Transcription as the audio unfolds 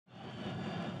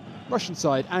Russian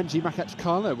side Anzhi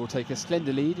Makhachkala will take a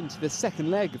slender lead into the second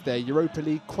leg of their Europa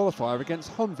League qualifier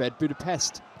against Honved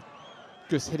Budapest.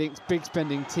 Guus Hiddink's big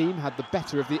spending team had the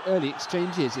better of the early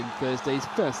exchanges in Thursday's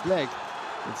first leg,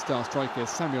 with star striker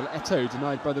Samuel Eto'o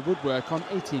denied by the woodwork on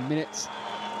 18 minutes.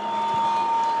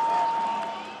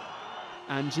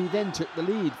 Anzhi then took the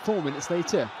lead 4 minutes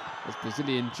later, as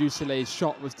Brazilian Jucilei's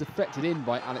shot was deflected in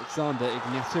by Aleksandar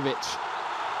Ignjatovic.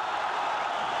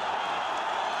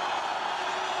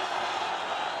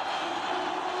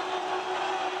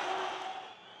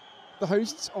 The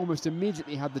hosts almost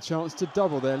immediately had the chance to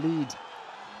double their lead,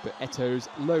 but Eto'o's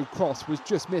low cross was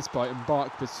just missed by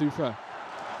Mbark Boussoufa.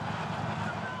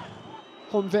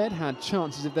 Honved had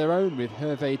chances of their own, with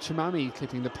Herve Tchmami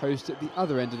clipping the post at the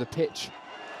other end of the pitch.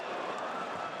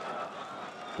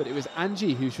 But it was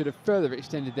Anzhi who should have further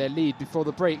extended their lead before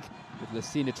the break, with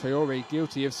Lacina Traore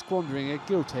guilty of squandering a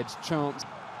gilt-edged chance.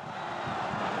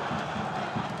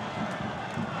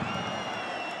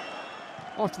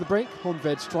 After the break,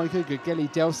 Honved striker Gergely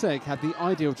Delczeg had the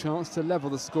ideal chance to level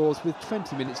the scores with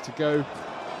 20 minutes to go.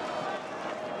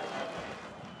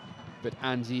 But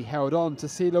Anzhi held on to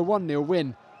seal a 1-0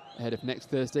 win ahead of next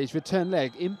Thursday's return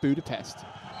leg in Budapest.